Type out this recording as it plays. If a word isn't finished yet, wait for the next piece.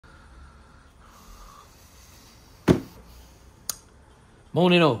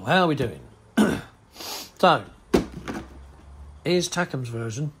Morning all, how are we doing? So, here's Takom's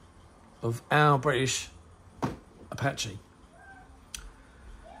version of our British Apache.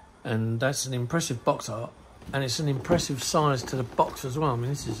 And that's an impressive box art, and it's an impressive size to the box as well. I mean,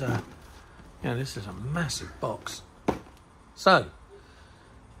 this is a massive box. So,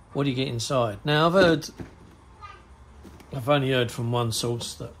 what do you get inside? Now, I've only heard from one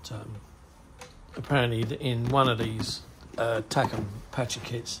source that apparently in one of these Takom Apache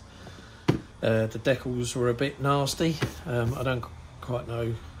kits, the decals were a bit nasty. I don't quite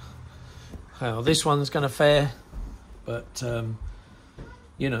know how this one's going to fare, but well,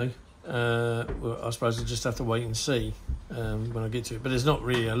 I suppose I'll just have to wait and see when I get to it. But there's not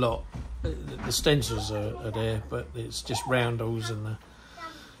really a lot. The stencils are there, but it's just roundels and the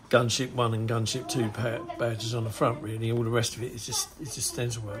Gunship 1 and Gunship 2 badges on the front, really. All the rest of it is just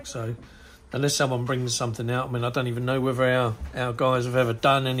stencil work. So unless someone brings something out, I mean, I don't even know whether our guys have ever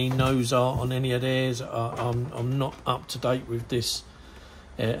done any nose art on any of theirs. I'm not up to date with this,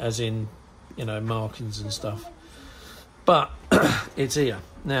 as in, markings and stuff. But it's here.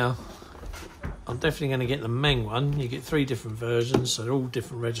 Now, I'm definitely going to get the Meng one. You get 3 different versions, so they're all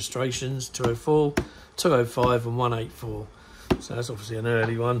different registrations, 204, 205 and 184. So that's obviously an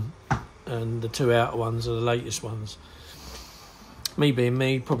early one, and the 2 outer ones are the latest ones. Me being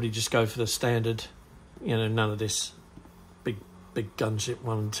me, probably just go for the standard, none of this big Gunship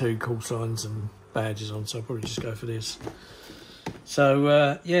 1 and 2 call signs and badges on, so I'll probably just go for this.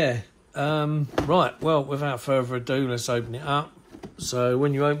 So, right, well, without further ado, let's open it up. So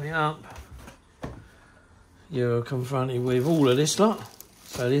when you open it up, you're confronted with all of this lot.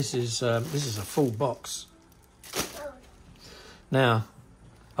 So this is a full box. Now,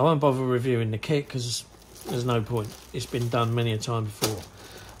 I won't bother reviewing the kit because there's no point. It's been done many a time before.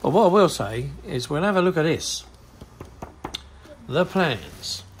 But what I will say is we'll have a look at this. The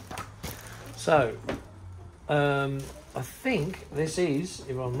plans. So, I think this is,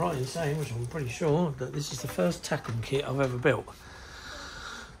 if I'm right in saying, which I'm pretty sure, that this is the first Takom kit I've ever built.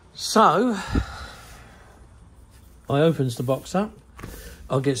 So, I opens the box up,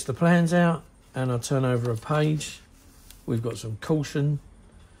 I gets the plans out, and I turn over a page. We've got some caution,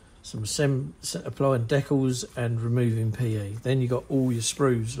 some applying decals and removing PE. Then you've got all your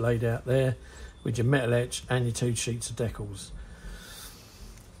sprues laid out there with your metal etch and your 2 sheets of decals.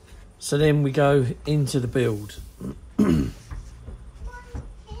 So then we go into the build.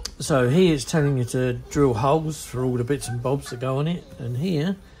 So here it's telling you to drill holes for all the bits and bobs that go on it, and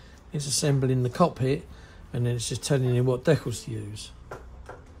here it's assembling the cockpit, and then it's just telling you what decals to use.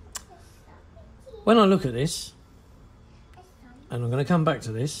 When I look at this, and I'm going to come back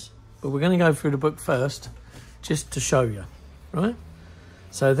to this, but we're going to go through the book first, just to show you, right?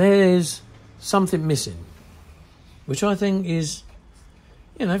 So there's something missing, which I think is,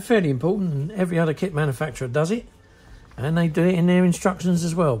 fairly important, and every other kit manufacturer does it, and they do it in their instructions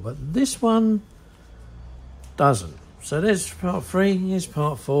as well, but this one doesn't. So there's part 3, here's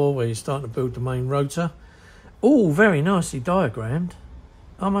part 4, where you're starting to build the main rotor. All very nicely diagrammed,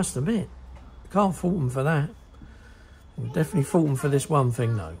 I must admit. Can't fault them for that. Definitely fault them for this one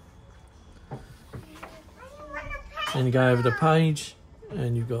thing though. Then you go over the page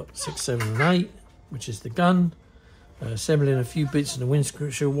and you've got 6, 7 and 8, which is the gun. Assembling a few bits of the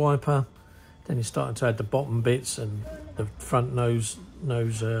windshield wiper. Then you're starting to add the bottom bits and the front nose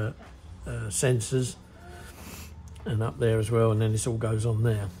sensors. And up there as well, and then this all goes on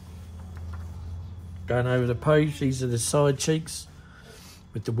there. Going over the page, these are the side cheeks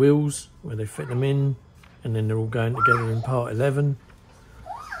with the wheels where they fit them in, and then they're all going together in part 11.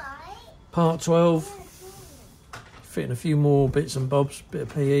 Part 12, fitting a few more bits and bobs, bit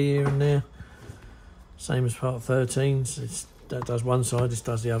of PE here and there. Same as part 13, so that does one side, this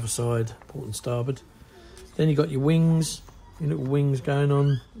does the other side, port and starboard. Then you've got your wings, your little wings going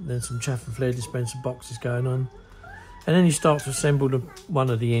on, then some chaff and flare dispenser boxes going on. And then you start to assemble one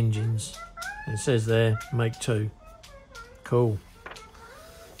of the engines. And it says there, make 2. Cool.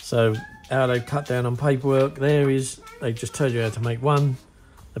 So how they've cut down on paperwork there is, they just tell you how to make 1.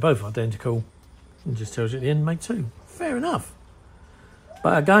 They're both identical. And just tells you at the end, make 2. Fair enough.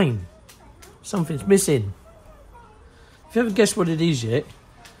 But again, something's missing. If you haven't guessed what it is yet,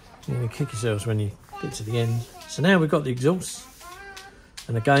 you're going to kick yourselves when you get to the end. So now we've got the exhaust.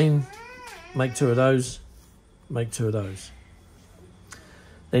 And again, make 2 of those. Make 2 of those.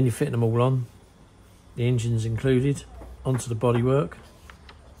 Then you're fitting them all on. The engine's included. Onto the bodywork.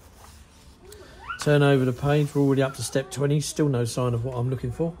 Turn over the page. We're already up to step 20. Still no sign of what I'm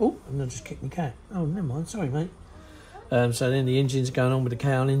looking for. Oh, and I just kicked my cat. Oh, never mind. Sorry, mate. So then the engine's going on with the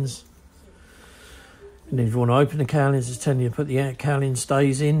cowlings. And if you want to open the cowlings, it's telling you to put the cowling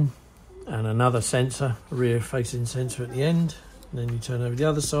stays in, and another sensor, a rear-facing sensor at the end. And then you turn over the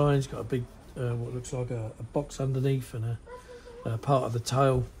other side. It's got a big, what looks like a box underneath, and a part of the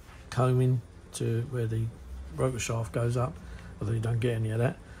tail combing to where the rotor shaft goes up, although you don't get any of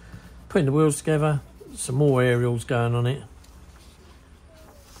that. Putting the wheels together, some more aerials going on it.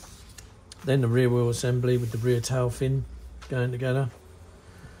 Then the rear wheel assembly with the rear tail fin going together.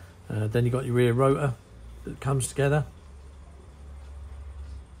 Then you've got your rear rotor that comes together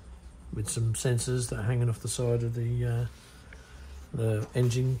with some sensors that are hanging off the side of the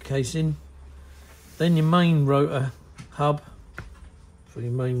engine casing. Then your main rotor hub for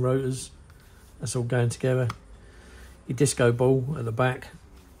your main rotors, that's all going together. Your disco ball at the back,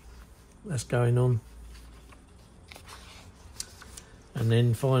 that's going on. And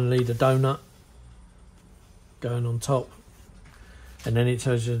then finally the donut going on top. And then it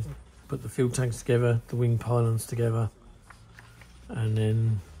tells you to put the fuel tanks together, the wing pylons together, and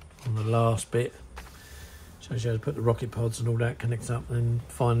then on the last bit shows you how to put the rocket pods and all that connects up, and then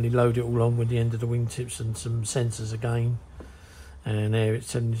finally load it all on with the end of the wingtips and some sensors again. And there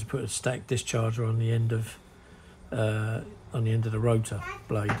it's telling you to put a stack discharger on the end of the rotor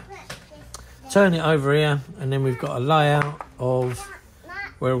blade. Turn it over here, and then we've got a layout of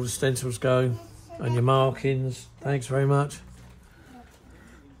where all the stencils go and your markings. Thanks very much.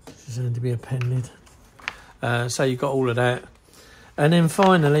 There's going to be a pen lid. So you've got all of that. And then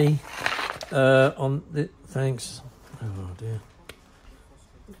finally, thanks. Oh dear.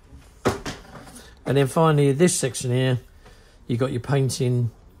 And then finally, this section here, you got your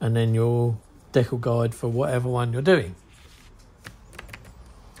painting and then your decal guide for whatever one you're doing.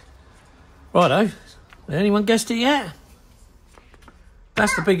 Righto. Anyone guessed it yet?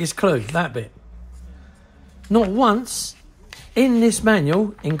 That's the biggest clue, that bit. Not once in this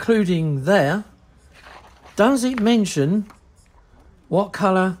manual, including there, does it mention what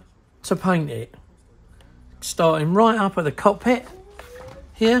colour to paint it. Starting right up at the cockpit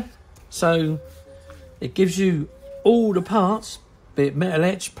here. So it gives you all the parts, be it metal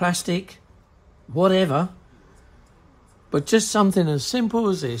etch, plastic, whatever. But just something as simple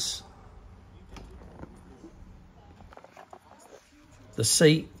as this. The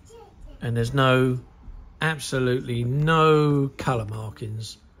seat, and there's absolutely no colour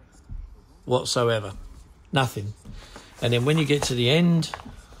markings whatsoever. Nothing. And then when you get to the end,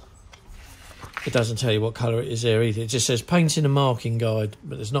 it doesn't tell you what colour it is there either. It just says painting and marking guide,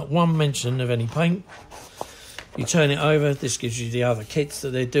 but there's not one mention of any paint. You turn it over, this gives you the other kits that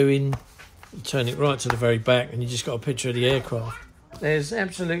they're doing. You turn it right to the very back and you just got a picture of the aircraft. There's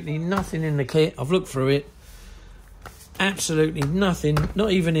absolutely nothing in the kit. I've looked through it. Absolutely nothing,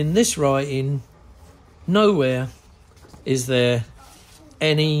 not even in this writing. Nowhere is there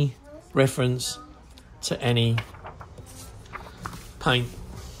any reference to any paint.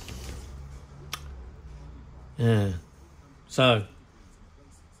 Yeah. So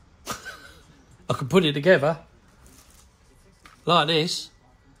I could put it together like this,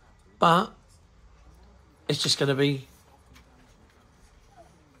 but it's just going to be,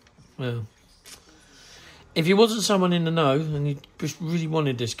 well, if you wasn't someone in the know and you just really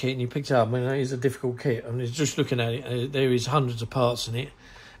wanted this kit and you picked it up, I mean, it is a difficult kit. I mean, just looking at it, there is hundreds of parts in it.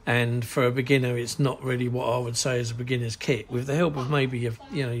 And for a beginner, it's not really what I would say is a beginner's kit. With the help of maybe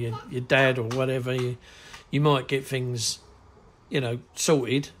your dad or whatever, you might get things,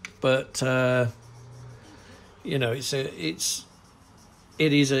 sorted. But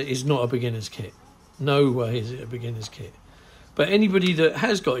it's not a beginner's kit. No way is it a beginner's kit. But anybody that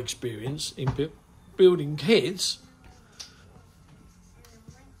has got experience in building kits,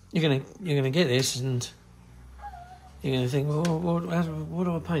 you're gonna get this and you're gonna think, well, what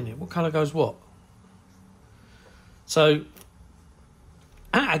do I paint it? What colour goes what? So,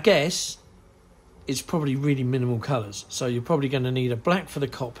 at a guess, it's probably really minimal colours. So you're probably going to need a black for the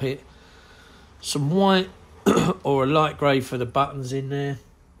cockpit, some white or a light grey for the buttons in there.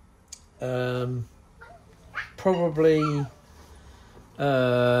 Probably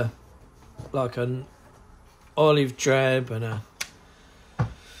like an olive drab and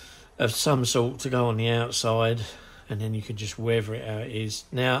of some sort to go on the outside, and then you can just weather it how it is.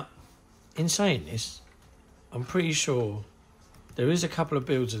 Now, in saying this, I'm pretty sure there is a couple of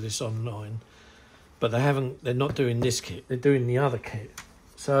builds of this online, but they're not doing this kit, they're doing the other kit.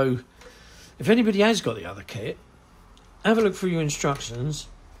 So if anybody has got the other kit, have a look through your instructions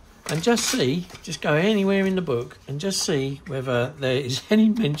and just go anywhere in the book and just see whether there is any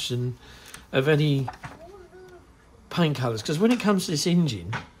mention of any paint colours. Because when it comes to this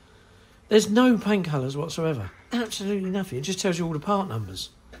engine, there's no paint colours whatsoever. Absolutely nothing. It just tells you all the part numbers.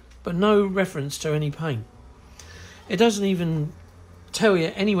 but no reference to any paint. It doesn't even tell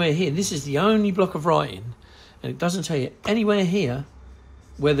you anywhere here. This is the only block of writing, and it doesn't tell you anywhere here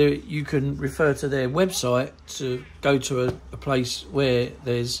whether you can refer to their website to go to a place where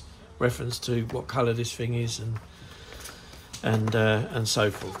there's reference to what colour this thing is and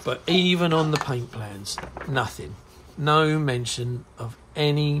so forth. But even on the paint plans, nothing. No mention of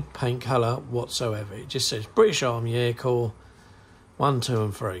any paint colour whatsoever. It just says British Army Air Corps 1, 2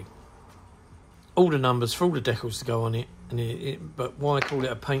 and 3. All the numbers for all the decals to go on it. But why call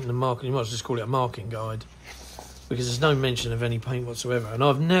it a paint and marking? You might as well just call it a marking guide, because there's no mention of any paint whatsoever. And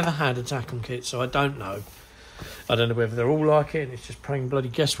I've never had a Takom kit, so I don't know. I don't know whether they're all like it and it's just plain bloody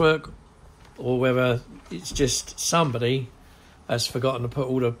guesswork, or whether it's just somebody has forgotten to put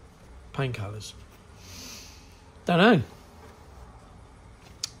all the paint colours. Don't know.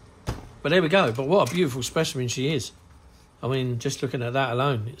 But there we go. But what a beautiful specimen she is. I mean, just looking at that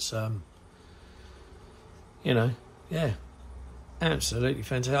alone, it's, you know, yeah, absolutely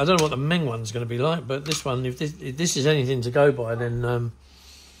fantastic. I don't know what the Meng one's going to be like, but this one, if this is anything to go by, then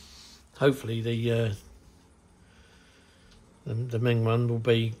hopefully the Meng one will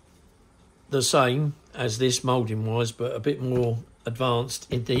be the same as this moulding wise, but a bit more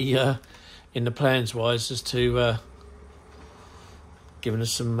advanced in the plans wise, as to giving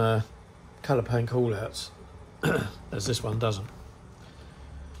us some colour paint call outs, as this one doesn't.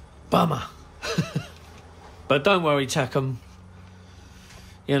 Bummer. But don't worry, Takom.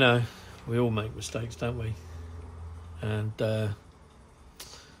 You know, we all make mistakes, don't we? And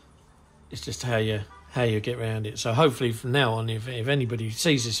it's just how you get around it. So hopefully from now on, if anybody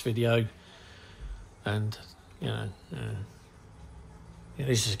sees this video, and you know,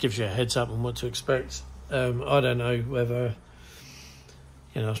 this just gives you a heads up on what to expect. I don't know whether,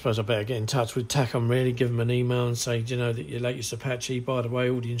 you know, I suppose I better get in touch with Takom, really, give them an email and say, do you know that your latest Apache, by the way,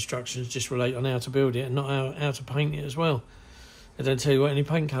 all the instructions just relate on how to build it and not how to paint it as well. They don't tell you what any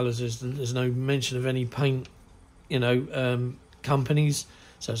paint colours is. There's no mention of any paint, you know, companies.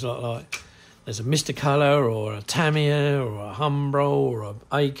 So it's like there's a Mr. Colour or a Tamiya or a Umbro or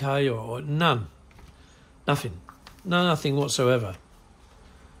a AK or none. Nothing. Nothing whatsoever.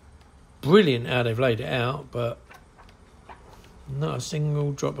 Brilliant how they've laid it out, but not a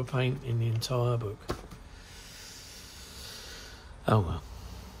single drop of paint in the entire book. Oh well,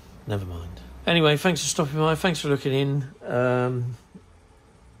 never mind. Anyway, thanks for stopping by. Thanks for looking in.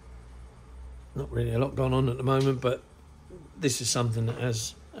 Not really a lot going on at the moment, but this is something that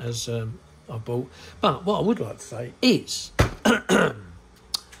as I bought. But what I would like to say is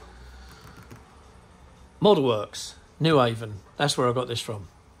Model Works, New Haven. That's where I got this from.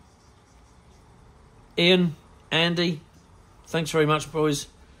 Ian, Andy, thanks very much, boys.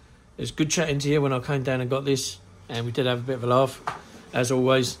 It was good chatting to you when I came down and got this, and we did have a bit of a laugh, as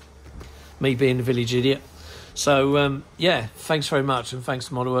always, me being the village idiot. So, yeah, thanks very much, and thanks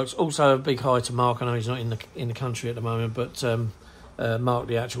to Model Works. Also, a big hi to Mark. I know he's not in the country at the moment, but Mark,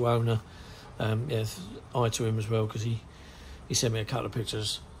 the actual owner, yeah, hi to him as well, because he sent me a couple of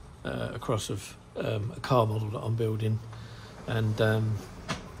pictures across of a car model that I'm building, and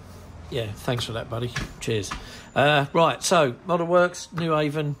yeah, thanks for that, buddy. Cheers. Right, so Model Works, New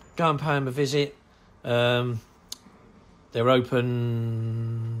Haven. Go and pay them a visit. They're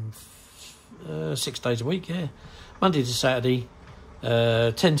open 6 days a week, yeah. Monday to Saturday,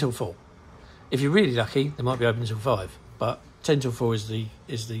 10 till 4. If you're really lucky, they might be open till 5, but 10 till 4 is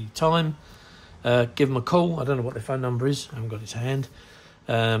the time. Give them a call. I don't know what their phone number is. I haven't got it to hand.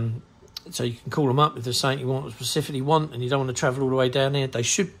 So you can call them up if there's something you specifically want, and you don't want to travel all the way down there.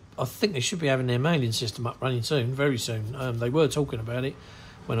 I think they should be having their mailing system up running soon, very soon. They were talking about it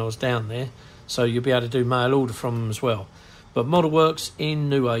when I was down there, so you'll be able to do mail order from them as well. But Model Works in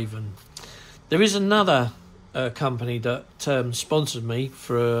New Haven. There is another company that sponsored me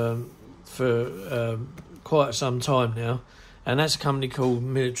for quite some time now, and that's a company called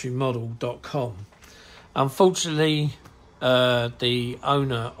militarymodel.com. Unfortunately, the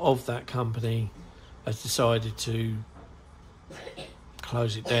owner of that company has decided to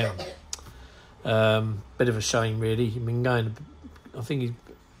close it down. Bit of a shame, really. He's been going, I think,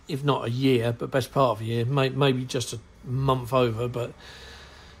 if not a year, but best part of a year, maybe just a month over, but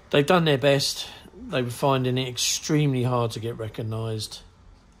they've done their best. They were finding it extremely hard to get recognised,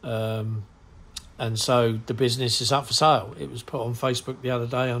 and so the business is up for sale. It was put on Facebook the other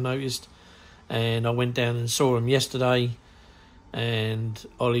day, I noticed, and I went down and saw them yesterday, and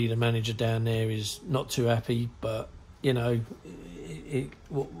Ollie, the manager down there, is not too happy, but you know,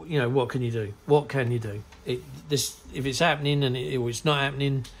 what can you do? What can you do? If it's happening and it's not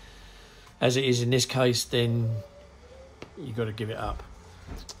happening, as it is in this case, then you've got to give it up.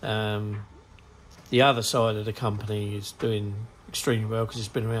 The other side of the company is doing extremely well because it's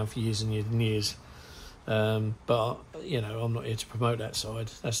been around for years and years and years. But you know, I'm not here to promote that side.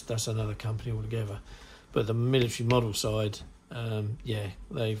 That's another company altogether. But the military model side, yeah,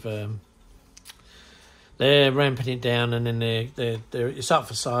 they're ramping it down, and then they're it's up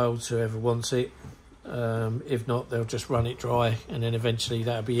for sale to whoever wants it. If not, they'll just run it dry, and then eventually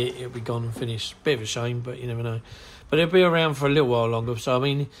that'll be it. It'll be gone and finished. Bit of a shame, but you never know. But it'll be around for a little while longer. So I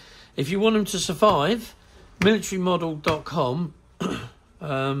mean, if you want them to survive, militarymodel.com.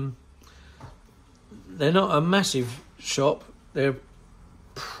 They're not a massive shop. They're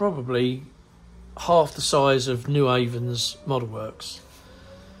probably half the size of New Haven's Model Works,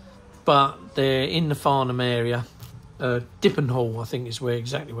 but they're in the Farnham area. Dippenhall, I think, is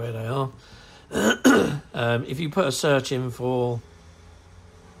exactly where they are. If you put a search in for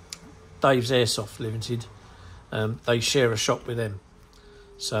Dave's Airsoft Limited, they share a shop with them,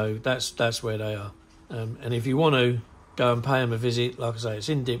 so that's where they are. And if you want to go and pay them a visit, like I say, it's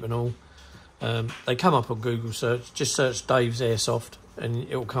in Dippenhall. They come up on Google search. Just search Dave's Airsoft and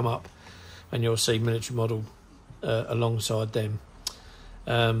it'll come up, and you'll see Military Model alongside them.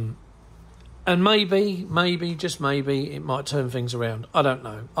 And maybe, just maybe, it might turn things around. I don't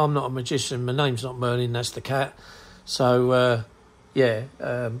know. I'm not a magician. My name's not Merlin. That's the cat. So, yeah.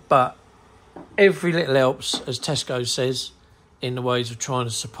 But every little helps, as Tesco says, in the ways of trying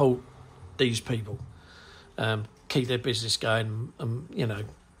to support these people. Keep their business going, you know,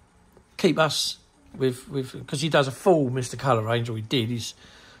 keep us with because he does a full Mr. Colour range, or he did. He's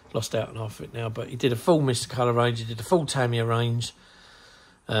lost out on half of it now, but he did a full Mr. Colour range. He did a full Tamiya range.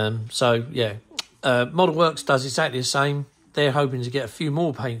 So yeah, Model Works does exactly the same. They're hoping to get a few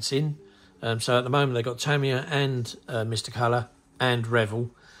more paints in. So at the moment they've got Tamiya and Mr. Colour and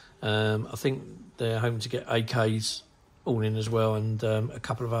Revel. I think they're hoping to get AKs all in as well, and a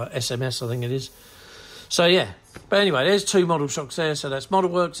couple of SMS, I think it is. So yeah, but anyway, there's two model shops there. So that's Model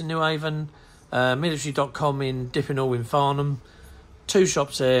Works in New Haven, military.com in Dippenhall in Farnham. Two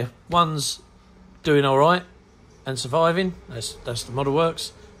shops there. One's doing all right and surviving. That's the Model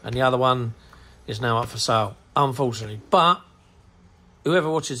Works, and the other one is now up for sale, unfortunately. But whoever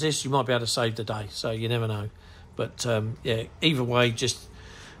watches this, you might be able to save the day. So you never know. But yeah, either way, just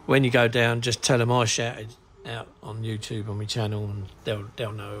when you go down, just tell them I shouted out on YouTube on my channel, and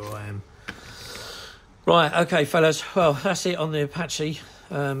they'll know who I am. Right, okay, fellas. Well, that's it on the Apache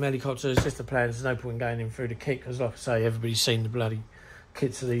helicopter. It's just a plan. There's no point going in through the kit because, like I say, everybody's seen the bloody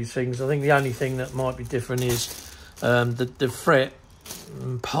kits of these things. I think the only thing that might be different is the fret.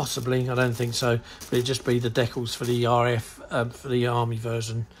 Possibly, I don't think so. But it'd just be the decals for the RF for the Army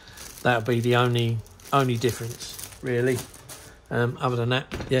version. That would be the only difference, really. Other than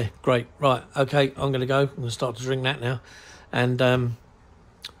that, yeah, great. Right, okay, I'm going to go. I'm going to start to drink that now. And,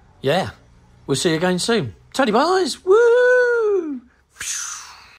 yeah, we'll see you again soon. Tony boys, woo!